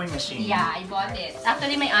own sewing machine. Yeah, I bought it.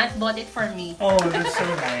 Actually, my aunt bought it for me. Oh, that's so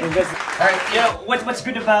nice. Alright, you know, what's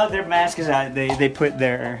good about their mask is that they put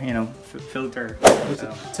their, you know, filter.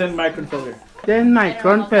 So. 10 micron filter. 10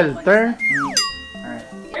 micron filter? Alright.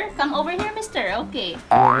 Here, come over here, mister. Okay.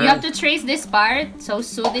 You have to trace this part. So,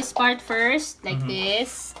 sew this part first, like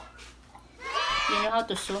this. You know how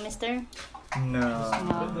to sew, mister? No.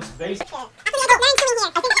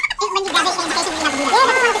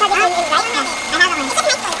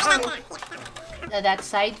 That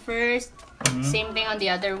side first. Same thing on the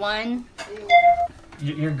other one.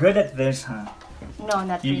 You're good at this, huh? No,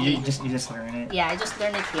 not really. You just learn it. Yeah, I just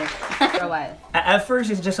learned it here for a while. At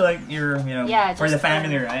first, it's just like you're, you know, for the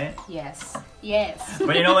family, right? Yes. Yes.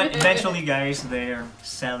 But you know what? Eventually, guys, they're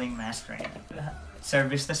selling masks right now.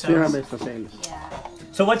 Service to sales. Yeah.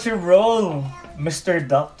 So what's your role, Mr.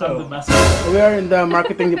 Doctor? We are in the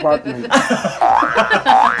marketing department.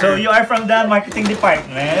 So you are from the marketing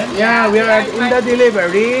department? Yeah, we are in the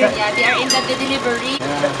delivery. Yeah, they are in the delivery.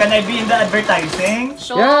 Can I be in the advertising?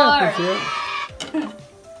 Sure. Yeah, for sure.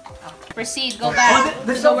 Proceed, go back. Oh,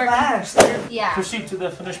 that's so fast. Yeah. Proceed to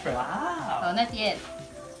the finished product. Wow. Oh, not yet.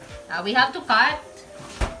 We have to cut.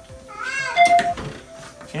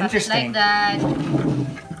 Interesting. Like that.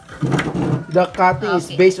 The cutting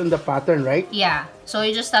is based on the pattern, right? Yeah. So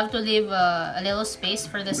you just have to leave a little space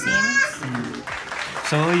for the seams.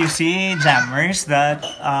 So you see, jammers, that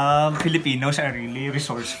Filipinos are really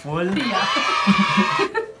resourceful. Yeah.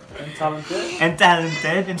 and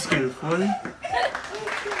talented and skillful.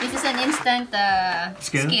 This is an instant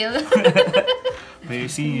skill. But you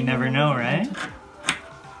see, you never know, right?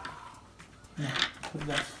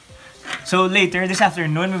 So later this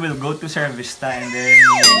afternoon, we will go to Servista and then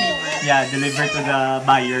deliver to the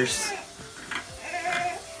buyers.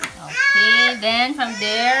 Okay, then from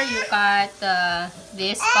there you cut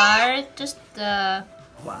this part, just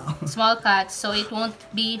small cuts, so it won't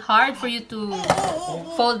be hard for you to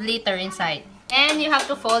fold later inside. And you have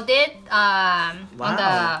to fold it on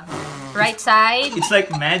the right side. It's like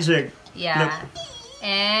magic. Yeah. Look.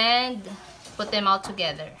 And put them all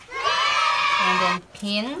together. And then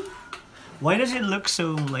pin. Why does it look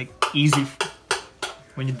so like easy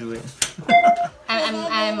when you do it?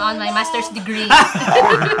 I'm on my master's degree.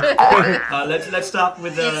 Let's stop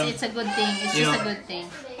with the. It's a good thing. It's just a good thing.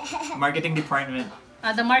 Marketing department.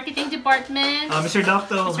 The marketing department. Mr.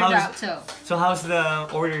 Doctor, how's the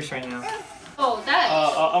orders right now? Oh, that.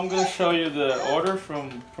 I'm gonna show you the order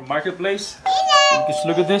from Marketplace. Just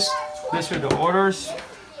look at this. These are the orders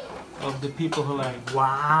of the people who like.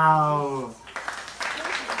 Wow.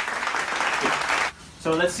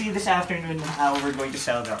 So let's see this afternoon how we're going to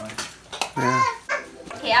sell that one.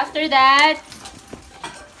 Yeah. Okay, after that,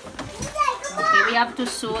 we have to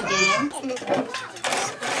sew again.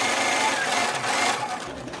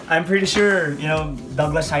 I'm pretty sure, you know,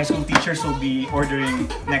 Douglas High School teachers will be ordering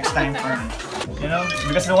next time for me. You know,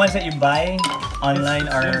 because the ones that you buy online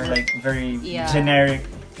are like very generic.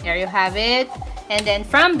 There you have it. And then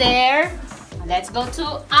from there, let's go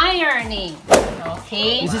to ironing.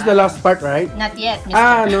 Okay. This is the last part, right? Not yet,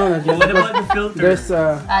 Mr. No, not yet. What about the filter? There's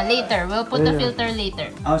later. We'll put the filter later.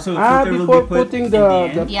 So filter before will be put putting the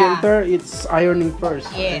filter, it's ironing first.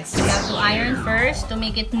 Yes, you have to iron first to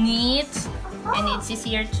make it neat, and it's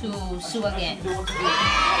easier to sew again.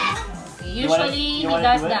 Okay. Usually, he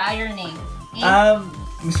does the ironing.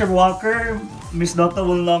 Mr. Walker, Miss Doctor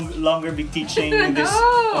will longer be teaching this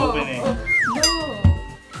opening. No.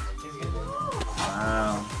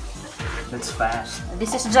 Wow, that's fast.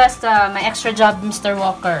 This is just my extra job, Mr.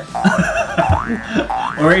 Walker.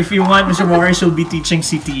 Or if you want, Mr. Walker will be teaching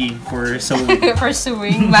CTE for sewing. For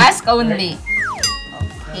sewing, mask only.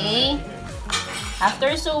 Okay.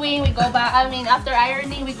 After sewing, we go back. After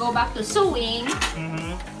ironing, we go back to sewing.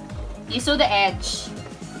 You sew the edge.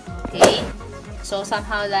 Okay. So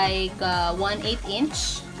somehow like 1/8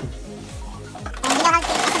 inch.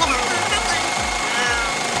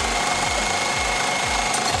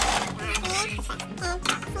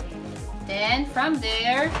 Then from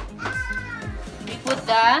there, we put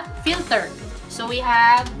the filter. So we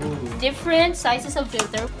have different sizes of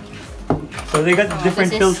filter. So they got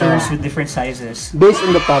different filters with different sizes. Based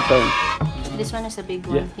on the pattern. This one is a big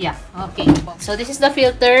one. Yeah. Okay. So this is the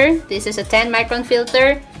filter. This is a 10 micron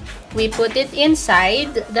filter. We put it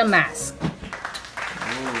inside the mask.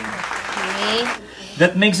 Okay.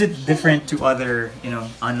 That makes it different to other, you know,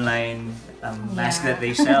 online masks that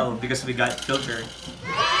they sell because we got filter.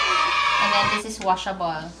 And then this is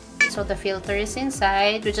washable. So the filter is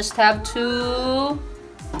inside. We just have to.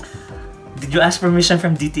 Did you ask permission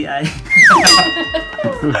from DTI?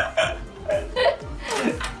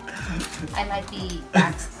 I might be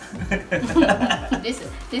taxed.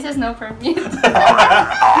 This has no permit. Okay.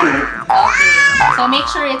 So make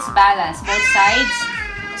sure it's balanced, both sides.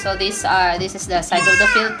 So this is the side of the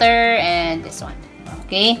filter and this one.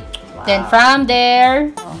 Okay. Wow. Then from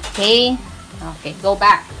there, okay, go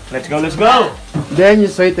back. Let's go, let's go. Then you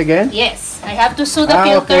sew it again? Yes, I have to sew the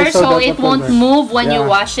filter okay, so it won't move when you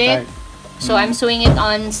wash it. Right. So I'm sewing it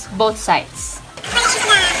on both sides.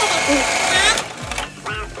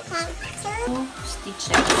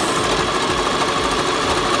 Stitches.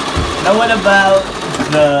 Now what about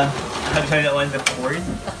the cord?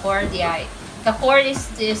 The cord, yeah. The cord is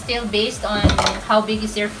still based on how big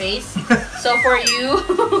is your face. So for you,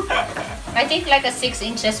 I think like a 6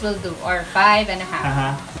 inches will do, or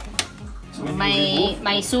 5.5. So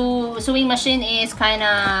my sewing machine is kind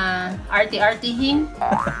of arty-artying.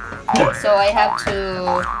 So I have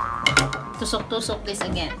to tusok this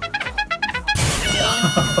again.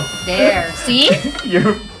 There, see?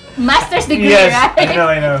 Your master's degree, yes, right?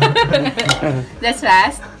 I know. That's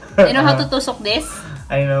fast. You know how to tusok this?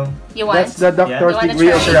 I know. You want? That's the doctor's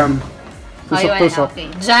degree of Jam. Tusok.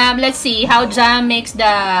 Okay. Jam, let's see how Jam makes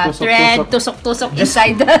the thread tusok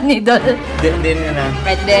inside the needle.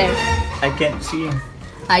 Right there. I can't see.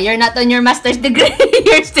 You're not on your master's degree.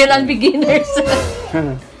 You're still on beginners.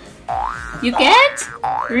 You can't?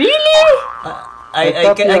 Really?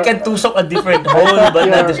 I can tusok a different hole,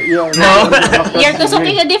 but not this. No. You're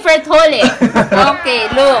tusoking a different hole, eh.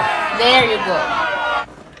 Okay, look. There you go.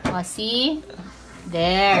 Oh, see?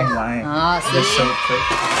 There. Oh my. Oh, see? That's so quick.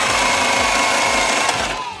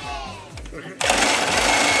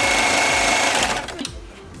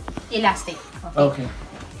 Elastic. Okay.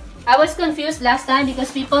 I was confused last time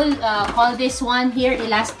because people call this one here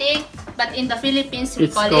elastic, but in the Philippines we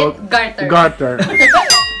call it garter. Garter.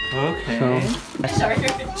 Okay.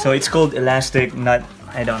 So it's called elastic, not,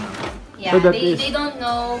 I don't know. Yeah, so they don't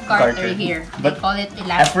know garter here. But they call it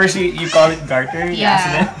elastic. At first you call it garter?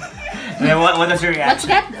 Yeah. And then what was your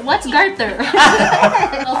reaction? What's garter?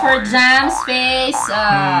 So for Jam's face,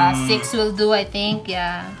 6 will do, I think.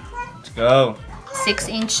 Yeah. Let's go. 6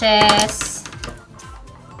 inches.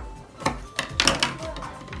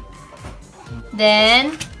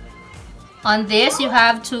 Then on this you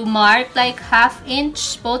have to mark like 1/2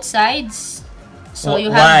 inch both sides, so you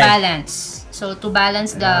have balance. So to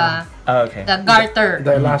balance the the garter,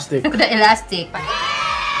 the elastic, the elastic.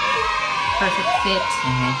 Perfect fit.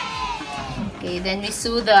 Okay, then we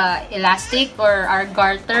sew the elastic or our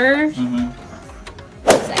garter.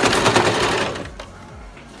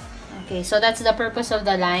 Okay, so that's the purpose of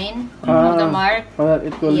the line of the mark.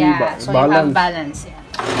 It will be so you have balance. Yeah.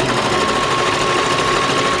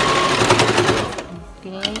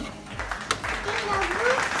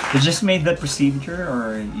 You just made that procedure,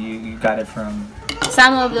 or you got it from?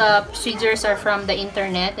 Some of the procedures are from the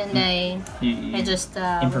internet, and I just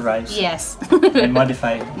improvised. Yes. And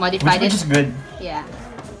modified. Modified which is good. Yeah.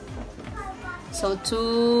 So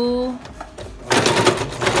 2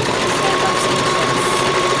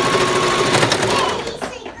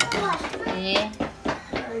 okay.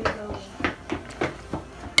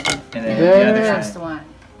 And then the other last one.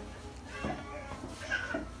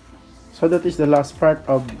 So that is the last part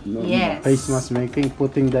of yes. face mask making,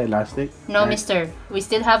 putting the elastic? No, right? Mister. We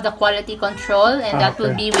still have the quality control, and that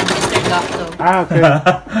will be with Mr. Docto. Okay.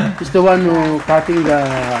 He's the one who cutting the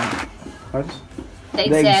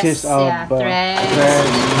excess of thread.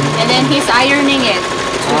 And then he's ironing it.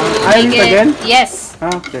 Iron it again? Yes.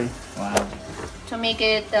 Okay. Wow. To make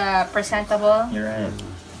it presentable. You're right.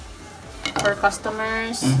 For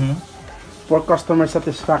customers. For customer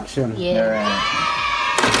satisfaction. Yeah. You're right.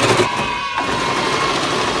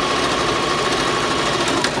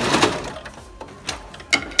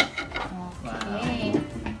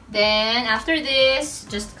 Then after this,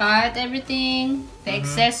 just cut everything, the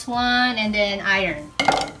excess one, and then iron.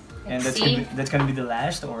 And that's gonna be the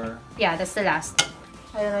last, or? Yeah, that's the last.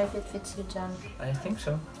 I don't know if it fits you, John. I think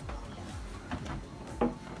so.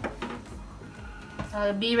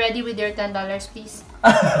 Be ready with your $10, please.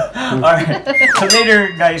 Alright. So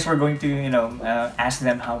later, guys, we're going to, ask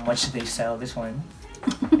them how much they sell this one.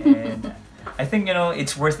 And I think,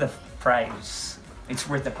 it's worth the price. It's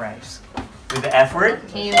worth the price. With the effort.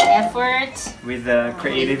 Okay, with the effort. With the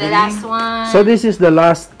creativity. The last one. So this is the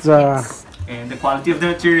last... Yes. And the quality of the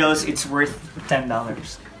materials, it's worth $10.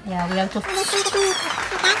 Yeah, we have to... So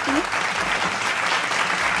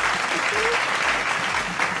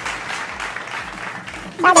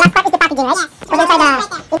the last part is the packaging, right? So those are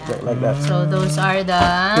the... Like that. So those are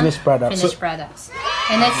the... Finished products. Finished products.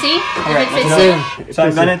 And let's see if it fits you. So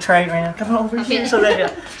I'm gonna try it right now. Come on over here.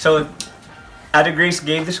 So Ada Grace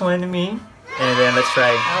gave this one to me. And then let's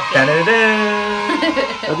try. Okay.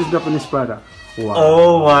 What is Japanese product? Wow.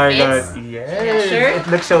 Oh my It's- god. Yes. Yeah, sure. It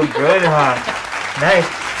looks so good, huh? Nice.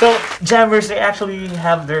 So, Jammers, they actually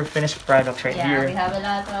have their finished products right Yeah, here. we have a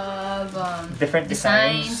lot of Different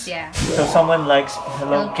designs. Yeah. So, someone likes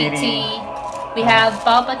Hello Kitty. We have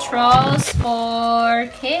Paw Patrols for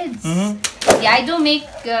kids. Yeah, I do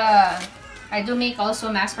make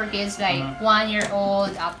also masks for kids like 1 year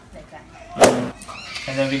old up like that.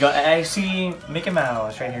 And then we got, I see Mickey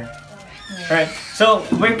Mouse right here. Alright, so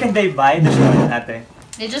where can they buy this one, ate?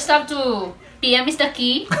 They just have to PM is the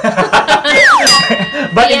key. But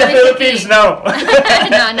in the Philippines, no. No,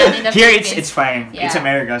 not in the Here Philippines. it's fine. Yeah. It's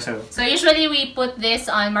America, so. So usually we put this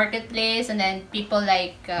on Marketplace and then people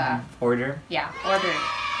like Order? yeah, order.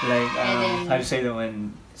 Like, And then- how do you say that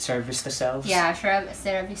when service the selves? Yeah, Shera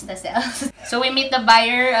Vista sells. So we meet the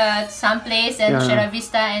buyer at some place and Yeah. Shera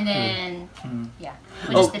Vista and then yeah,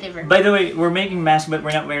 we just deliver. By the way, we're making masks, but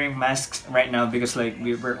we're not wearing masks right now because like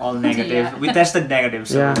we're all negative. Yeah. We tested negative,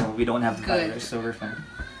 so Yeah. we don't have the Good. virus, so we're fine.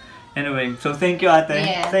 Anyway, so thank you, ate.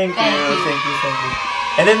 Yeah, Thank thank you, you. thank you, thank you.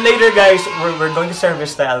 And then later, guys, we're going to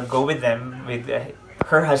service that. I'll go with them with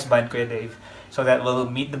her husband, Kuya Dave, so that we'll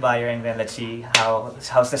meet the buyer and then let's see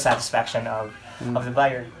how's the satisfaction of the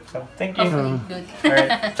buyer. So thank you. Hopefully good.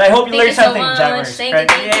 Alright. So I hope you Thank learned you so something, much. Jammers. Thank Right?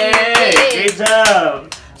 you, thank you. Yay! Yay. Great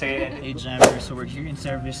job! So, hey, Jammers, so we're here in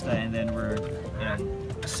Service and then we're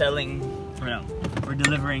selling, we're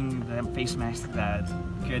delivering the face mask that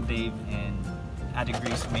Kuya Dave and Ada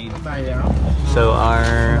Grace made. So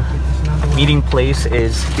our meeting place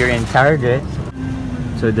is here in Target.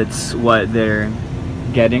 So that's what they're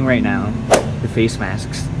getting right now, the face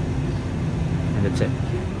masks. And that's it.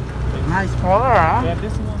 Nice color, huh? Yeah,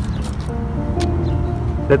 this one.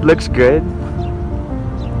 That looks good.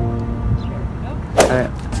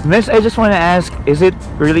 Miss, I just want to ask, is it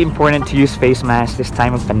really important to use face masks this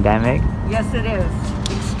time of pandemic? Yes, it is.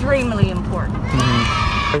 Extremely important.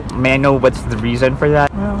 May I know what's the reason for that?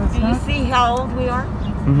 Do you see how old we are?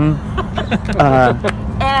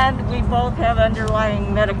 And we both have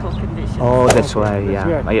underlying medical conditions. Oh, that's why,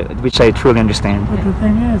 yeah. Which I truly understand. But the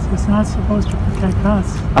thing is, it's not supposed to protect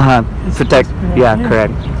us. It's Protect, supposed to yeah,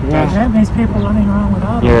 protect correct. you. That means people running around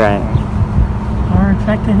without You're it right. are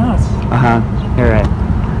infecting us. You're right.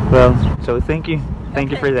 Well, so thank you.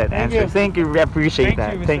 Thank you for that answer. Thank you. We appreciate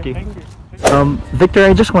that. Thank you. Victor,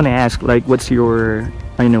 I just want to ask, like, what's your,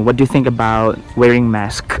 what do you think about wearing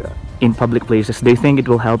mask in public places? Do you think it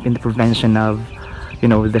will help in the prevention of,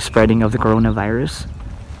 the spreading of the coronavirus?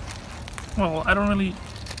 Well, I don't really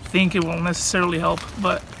think it will necessarily help,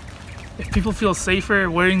 but if people feel safer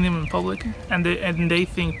wearing them in public and they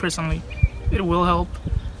think personally it will help,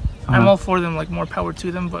 I'm all for them, like more power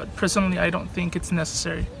to them, but personally I don't think it's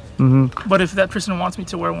necessary. But if that person wants me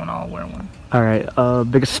to wear one, I'll wear one. All right,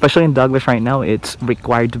 because especially in Douglas right now, it's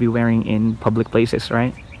required to be wearing in public places,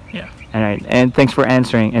 right? Yeah. All right, and thanks for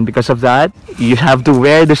answering. And because of that, you have to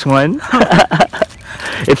wear this one.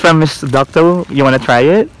 It's from Miss Docto. You want to try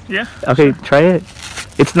it? Yeah. Okay, try it.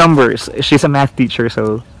 It's numbers. She's a math teacher,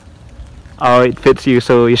 so it fits you.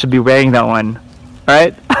 So you should be wearing that one. All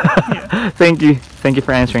right. Yeah. Thank you. Thank you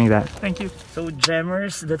for answering that. Thank you. So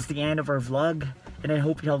Jammers, that's the end of our vlog. And I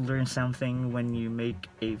hope you have learned something when you make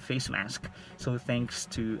a face mask. So thanks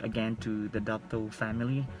again to the Docto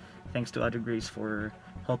family. Thanks to Ada Grace for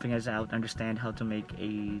helping us out understand how to make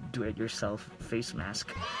a do-it-yourself face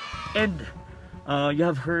mask. And you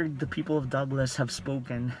have heard the people of Douglas have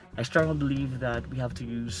spoken. I strongly believe that we have to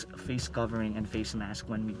use face covering and face mask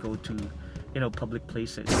when we go to, public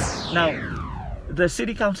places. Now, the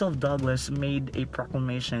City Council of Douglas made a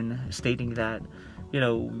proclamation stating that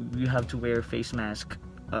you have to wear face mask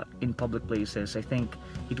in public places. I think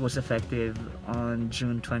it was effective on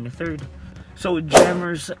June 23rd. So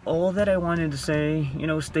Jammers, all that I wanted to say,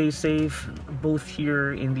 stay safe both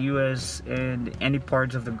here in the US and any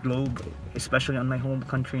parts of the globe, especially on my home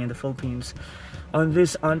country in the Philippines. On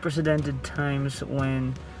this unprecedented times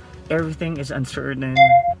when everything is uncertain,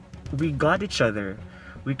 we got each other.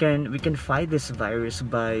 We can fight this virus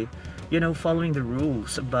by following the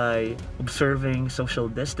rules, by observing social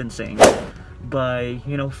distancing, by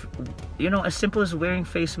as simple as wearing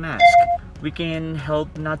face mask. We can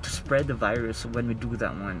help not to spread the virus when we do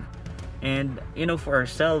that one. And for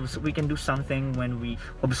ourselves, we can do something when we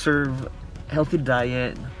observe healthy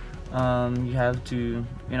diet. You have to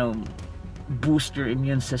boost your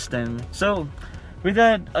immune system. So with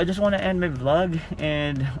that, I just want to end my vlog,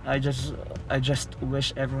 and I just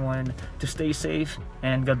wish everyone to stay safe,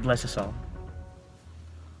 and God bless us all.